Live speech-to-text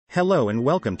Hello and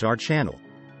welcome to our channel.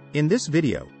 In this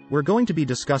video, we're going to be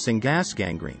discussing gas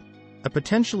gangrene, a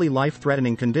potentially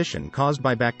life-threatening condition caused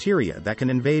by bacteria that can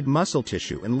invade muscle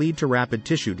tissue and lead to rapid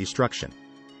tissue destruction.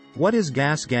 What is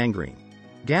gas gangrene?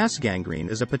 Gas gangrene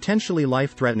is a potentially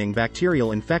life-threatening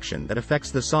bacterial infection that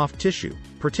affects the soft tissue,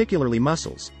 particularly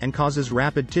muscles, and causes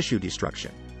rapid tissue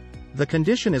destruction. The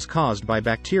condition is caused by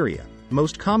bacteria,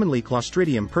 most commonly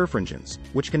Clostridium perfringens,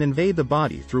 which can invade the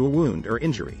body through a wound or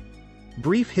injury.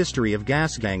 Brief history of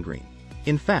gas gangrene.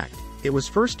 In fact, it was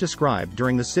first described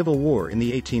during the Civil War in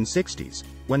the 1860s,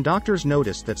 when doctors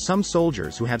noticed that some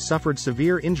soldiers who had suffered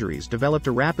severe injuries developed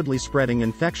a rapidly spreading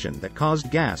infection that caused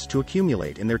gas to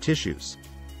accumulate in their tissues.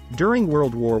 During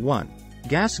World War I,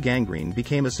 gas gangrene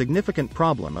became a significant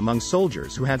problem among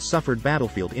soldiers who had suffered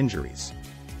battlefield injuries.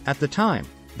 At the time,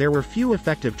 there were few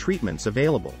effective treatments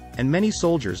available, and many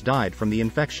soldiers died from the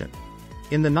infection.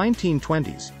 In the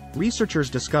 1920s, researchers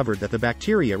discovered that the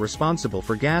bacteria responsible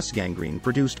for gas gangrene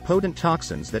produced potent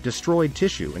toxins that destroyed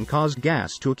tissue and caused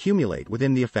gas to accumulate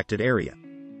within the affected area.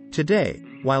 Today,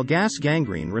 while gas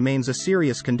gangrene remains a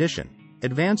serious condition,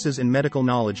 advances in medical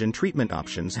knowledge and treatment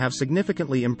options have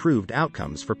significantly improved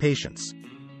outcomes for patients.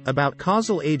 About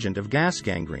causal agent of gas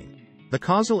gangrene. The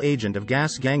causal agent of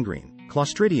gas gangrene,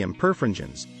 Clostridium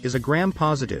perfringens, is a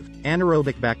gram-positive,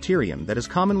 anaerobic bacterium that is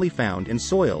commonly found in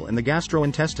soil and the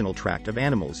gastrointestinal tract of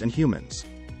animals and humans.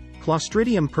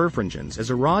 Clostridium perfringens is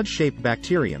a rod-shaped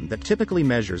bacterium that typically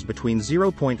measures between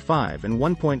 0.5 and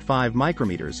 1.5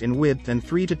 micrometers in width and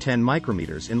 3 to 10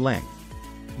 micrometers in length.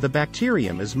 The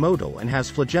bacterium is motile and has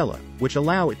flagella, which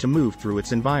allow it to move through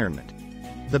its environment.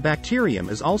 The bacterium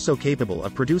is also capable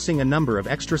of producing a number of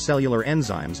extracellular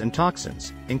enzymes and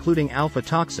toxins, including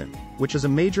alpha-toxin, which is a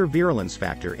major virulence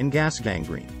factor in gas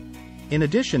gangrene. In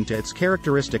addition to its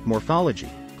characteristic morphology,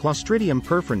 Clostridium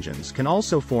perfringens can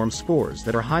also form spores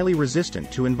that are highly resistant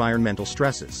to environmental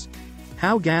stresses.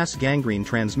 How gas gangrene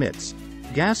transmits.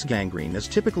 Gas gangrene is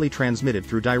typically transmitted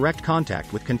through direct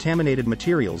contact with contaminated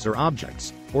materials or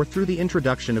objects, or through the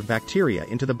introduction of bacteria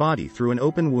into the body through an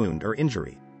open wound or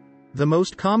injury. The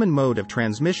most common mode of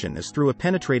transmission is through a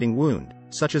penetrating wound,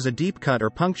 such as a deep cut or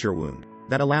puncture wound,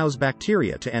 that allows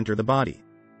bacteria to enter the body.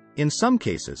 In some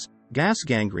cases, gas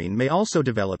gangrene may also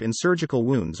develop in surgical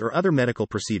wounds or other medical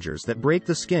procedures that break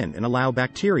the skin and allow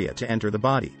bacteria to enter the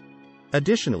body.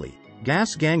 Additionally,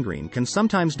 gas gangrene can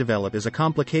sometimes develop as a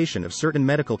complication of certain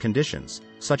medical conditions,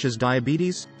 such as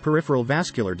diabetes, peripheral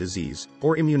vascular disease,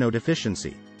 or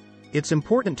immunodeficiency. It's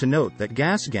important to note that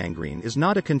gas gangrene is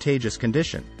not a contagious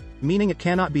condition, meaning it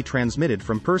cannot be transmitted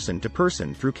from person to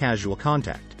person through casual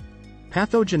contact.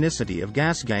 Pathogenicity of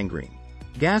gas gangrene.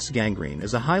 Gas gangrene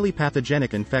is a highly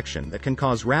pathogenic infection that can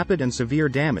cause rapid and severe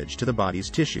damage to the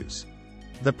body's tissues.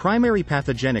 The primary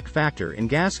pathogenic factor in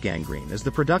gas gangrene is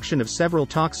the production of several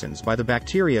toxins by the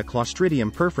bacteria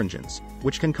Clostridium perfringens,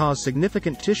 which can cause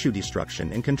significant tissue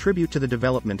destruction and contribute to the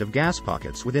development of gas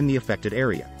pockets within the affected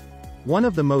area. One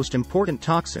of the most important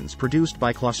toxins produced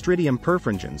by Clostridium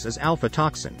perfringens is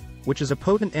alpha-toxin, which is a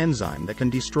potent enzyme that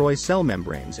can destroy cell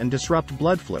membranes and disrupt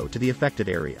blood flow to the affected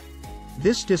area.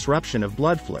 This disruption of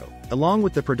blood flow, along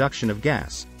with the production of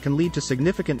gas, can lead to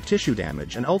significant tissue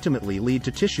damage and ultimately lead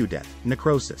to tissue death,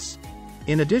 necrosis.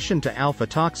 In addition to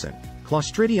alpha-toxin,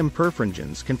 Clostridium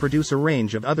perfringens can produce a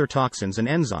range of other toxins and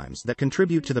enzymes that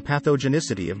contribute to the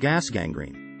pathogenicity of gas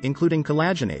gangrene, including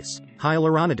collagenase,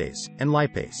 hyaluronidase, and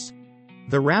lipase.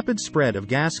 The rapid spread of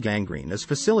gas gangrene is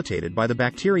facilitated by the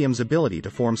bacterium's ability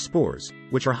to form spores,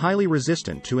 which are highly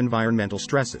resistant to environmental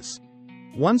stresses.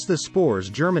 Once the spores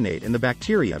germinate and the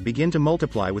bacteria begin to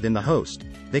multiply within the host,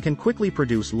 they can quickly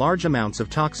produce large amounts of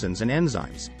toxins and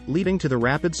enzymes, leading to the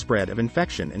rapid spread of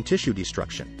infection and tissue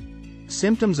destruction.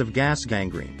 Symptoms of gas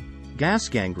gangrene. Gas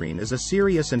gangrene is a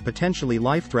serious and potentially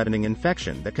life-threatening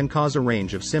infection that can cause a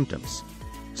range of symptoms.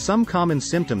 Some common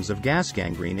symptoms of gas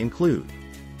gangrene include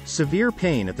severe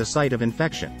pain at the site of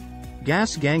infection.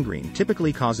 Gas gangrene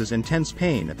typically causes intense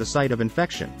pain at the site of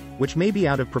infection, which may be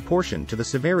out of proportion to the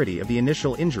severity of the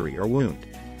initial injury or wound.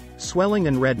 Swelling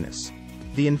and redness.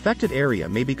 The infected area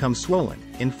may become swollen,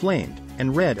 inflamed,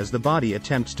 and red as the body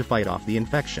attempts to fight off the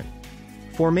infection.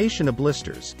 Formation of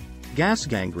blisters. Gas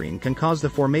gangrene can cause the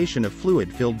formation of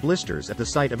fluid-filled blisters at the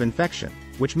site of infection,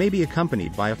 which may be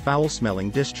accompanied by a foul-smelling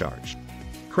discharge.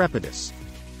 Crepitus.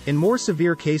 In more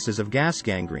severe cases of gas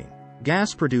gangrene,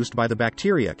 gas produced by the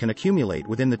bacteria can accumulate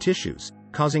within the tissues,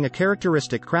 causing a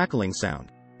characteristic crackling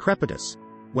sound, crepitus,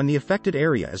 when the affected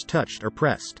area is touched or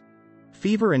pressed.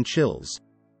 Fever and chills.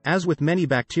 As with many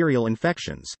bacterial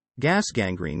infections, gas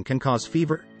gangrene can cause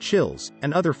fever, chills,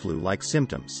 and other flu-like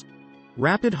symptoms.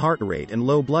 Rapid heart rate and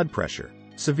low blood pressure.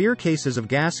 Severe cases of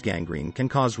gas gangrene can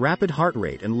cause rapid heart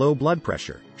rate and low blood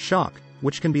pressure, shock,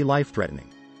 which can be life-threatening.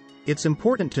 It's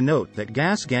important to note that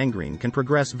gas gangrene can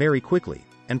progress very quickly,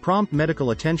 and prompt medical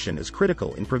attention is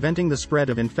critical in preventing the spread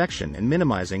of infection and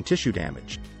minimizing tissue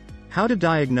damage. How to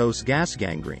diagnose gas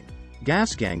gangrene?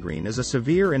 Gas gangrene is a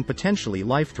severe and potentially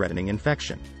life-threatening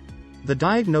infection. The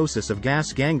diagnosis of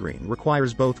gas gangrene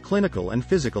requires both clinical and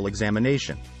physical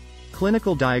examination.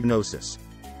 Clinical diagnosis.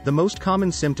 The most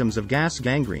common symptoms of gas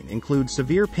gangrene include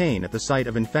severe pain at the site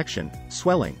of infection,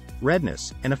 swelling,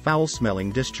 redness, and a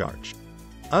foul-smelling discharge.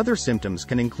 Other symptoms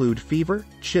can include fever,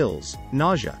 chills,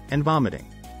 nausea, and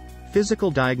vomiting.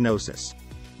 Physical diagnosis.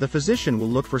 The physician will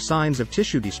look for signs of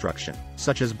tissue destruction,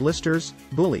 such as blisters,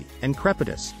 bully, and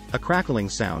crepitus, a crackling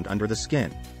sound under the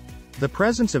skin. The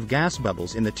presence of gas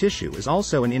bubbles in the tissue is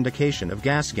also an indication of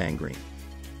gas gangrene.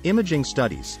 Imaging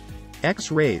studies.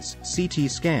 X-rays, CT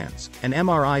scans, and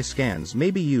MRI scans may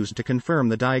be used to confirm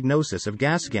the diagnosis of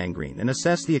gas gangrene and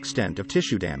assess the extent of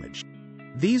tissue damage.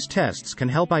 These tests can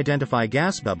help identify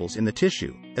gas bubbles in the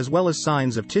tissue, as well as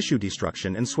signs of tissue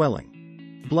destruction and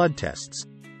swelling. Blood tests.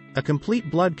 A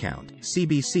complete blood count,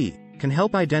 CBC, can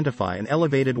help identify an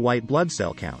elevated white blood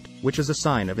cell count, which is a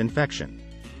sign of infection.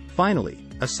 Finally,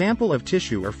 a sample of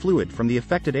tissue or fluid from the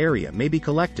affected area may be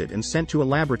collected and sent to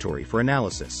a laboratory for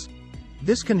analysis.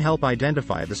 This can help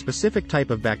identify the specific type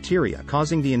of bacteria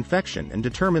causing the infection and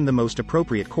determine the most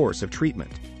appropriate course of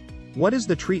treatment. What is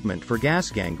the treatment for gas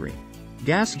gangrene?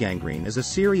 Gas gangrene is a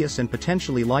serious and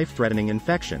potentially life-threatening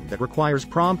infection that requires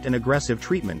prompt and aggressive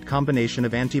treatment combination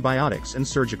of antibiotics and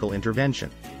surgical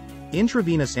intervention.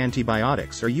 Intravenous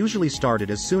antibiotics are usually started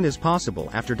as soon as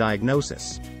possible after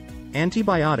diagnosis.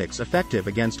 Antibiotics effective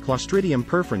against Clostridium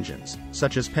perfringens,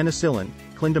 such as penicillin,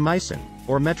 clindamycin,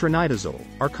 or metronidazole,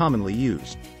 are commonly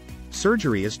used.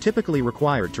 Surgery is typically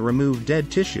required to remove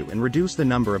dead tissue and reduce the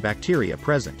number of bacteria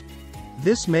present.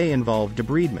 This may involve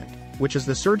debridement, which is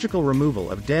the surgical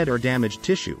removal of dead or damaged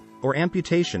tissue, or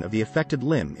amputation of the affected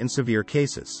limb in severe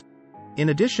cases. In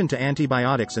addition to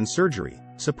antibiotics and surgery,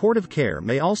 supportive care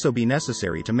may also be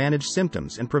necessary to manage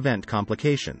symptoms and prevent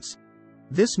complications.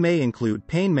 This may include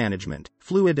pain management,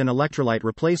 fluid and electrolyte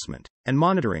replacement, and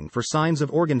monitoring for signs of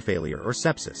organ failure or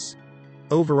sepsis.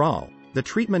 Overall, the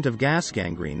treatment of gas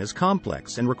gangrene is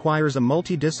complex and requires a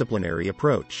multidisciplinary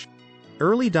approach.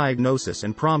 Early diagnosis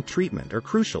and prompt treatment are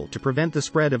crucial to prevent the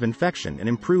spread of infection and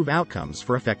improve outcomes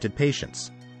for affected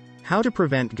patients. How to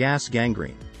prevent gas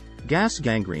gangrene? Gas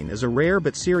gangrene is a rare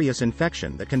but serious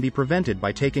infection that can be prevented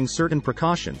by taking certain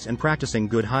precautions and practicing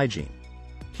good hygiene.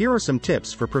 Here are some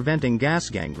tips for preventing gas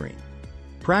gangrene.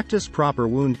 Practice proper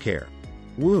wound care.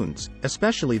 Wounds,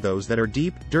 especially those that are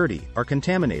deep, dirty, or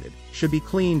contaminated, should be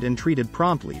cleaned and treated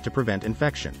promptly to prevent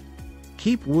infection.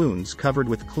 Keep wounds covered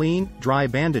with clean, dry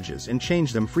bandages and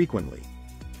change them frequently.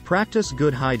 Practice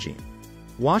good hygiene.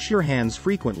 Wash your hands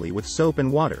frequently with soap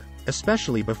and water,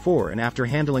 especially before and after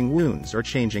handling wounds or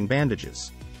changing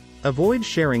bandages. Avoid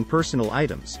sharing personal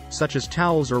items, such as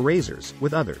towels or razors,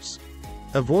 with others.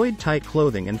 Avoid tight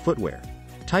clothing and footwear.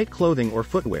 Tight clothing or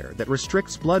footwear that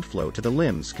restricts blood flow to the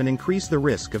limbs can increase the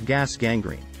risk of gas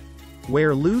gangrene.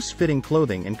 Wear loose-fitting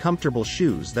clothing and comfortable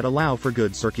shoes that allow for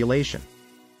good circulation.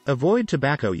 Avoid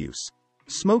tobacco use.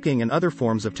 Smoking and other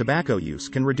forms of tobacco use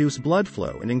can reduce blood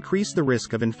flow and increase the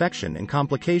risk of infection and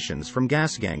complications from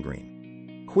gas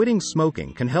gangrene. Quitting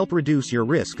smoking can help reduce your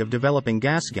risk of developing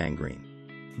gas gangrene.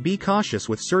 Be cautious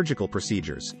with surgical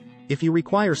procedures. If you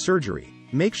require surgery,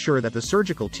 make sure that the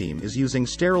surgical team is using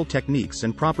sterile techniques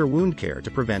and proper wound care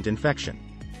to prevent infection.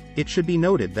 It should be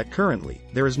noted that currently,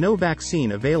 there is no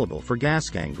vaccine available for gas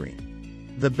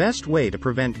gangrene. The best way to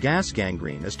prevent gas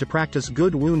gangrene is to practice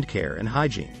good wound care and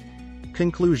hygiene.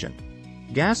 Conclusion.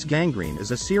 Gas gangrene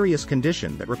is a serious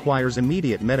condition that requires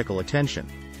immediate medical attention.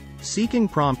 Seeking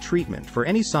prompt treatment for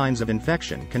any signs of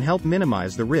infection can help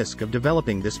minimize the risk of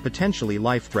developing this potentially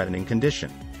life-threatening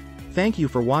condition. Thank you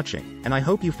for watching, and I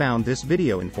hope you found this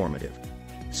video informative.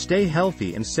 Stay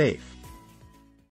healthy and safe.